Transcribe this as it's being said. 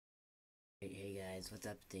guys, what's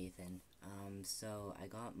up, Dathan? So I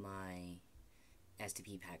got my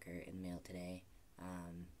STP packer in the mail today.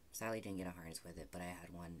 Sadly didn't get a harness with it, but I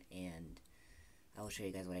had one, and I will show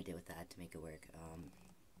you guys what I did with that to make it work.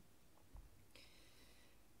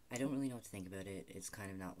 I don't really know what to think about it. It's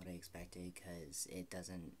kind of not what I expected, because it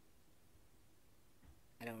doesn't...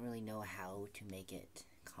 I don't really know how to make it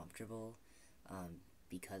comfortable,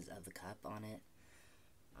 because of the cup on it.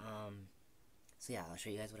 So yeah, I'll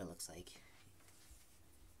show you guys what it looks like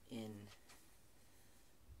in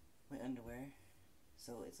my underwear.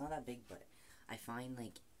 So it's not that big, but I find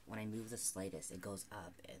like when I move the slightest, it goes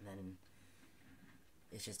up, and then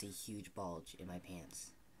it's just a huge bulge in my pants.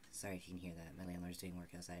 Sorry if you can hear that, my landlord's doing work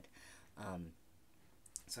outside.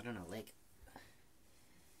 So I don't know, like,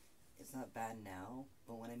 it's not bad now,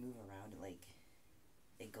 but when I move around,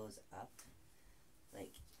 it goes up,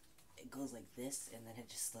 like, it goes like this, and then it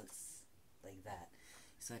just looks like that.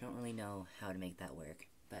 So I don't really know how to make that work,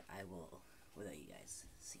 but I will, without you guys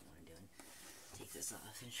seeing what I'm doing, take this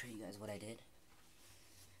off and show you guys what I did.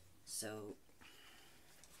 So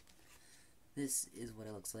this is what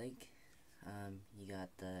it looks like. You got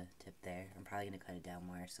the tip there. I'm probably going to cut it down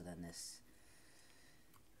more so then this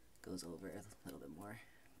goes over a little bit more.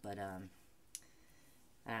 But I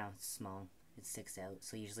don't know, it's small. It sticks out.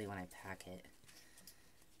 So usually when I pack it,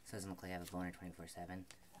 so it doesn't look like I have a boner 24/7,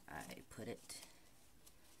 I put it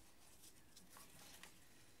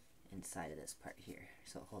inside of this part here,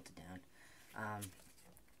 so it holds it down.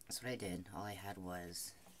 That's what I did. All I had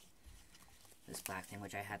was this black thing,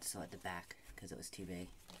 which I had to sew at the back because it was too big.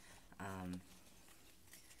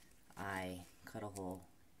 I cut a hole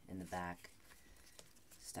in the back,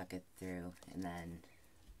 stuck it through, and then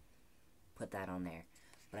put that on there.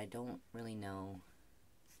 But I don't really know,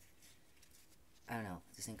 I don't know,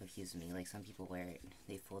 this thing confuses me. Like, some people wear it,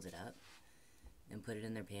 they fold it up and put it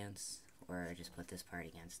in their pants, or just put this part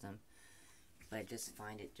against them. But I just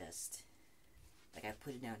find it just, like, I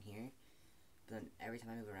put it down here, but then every time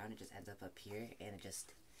I move around, it just ends up here, and it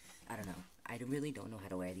just, I don't know. I really don't know how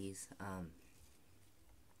to wear these.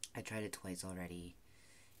 I tried it twice already,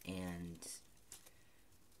 and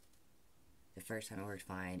the first time it worked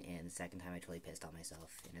fine, and the second time I totally pissed on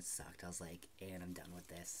myself, and it sucked. I was like, and I'm done with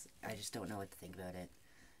this. I just don't know what to think about it.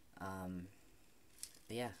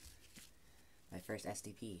 But yeah, my first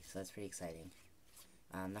STP, so that's pretty exciting.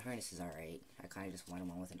 The harness is alright. I kind of just wanted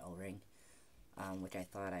one with an O-ring, which I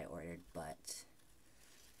thought I ordered, but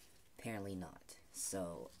apparently not.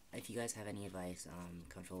 So, if you guys have any advice on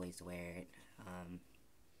comfortable ways to wear it,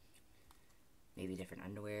 maybe different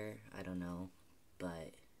underwear, I don't know,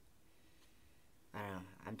 but I don't know,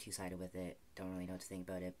 I'm two-sided with it, don't really know what to think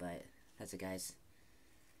about it, but that's it, guys.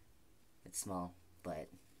 It's small, but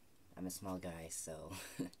I'm a small guy, so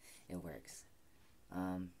it works.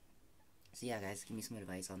 So yeah, guys, give me some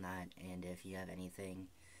advice on that, and if you have anything,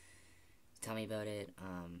 tell me about it.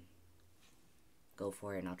 Go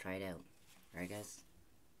for it, and I'll try it out. Alright, guys?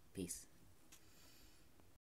 Peace.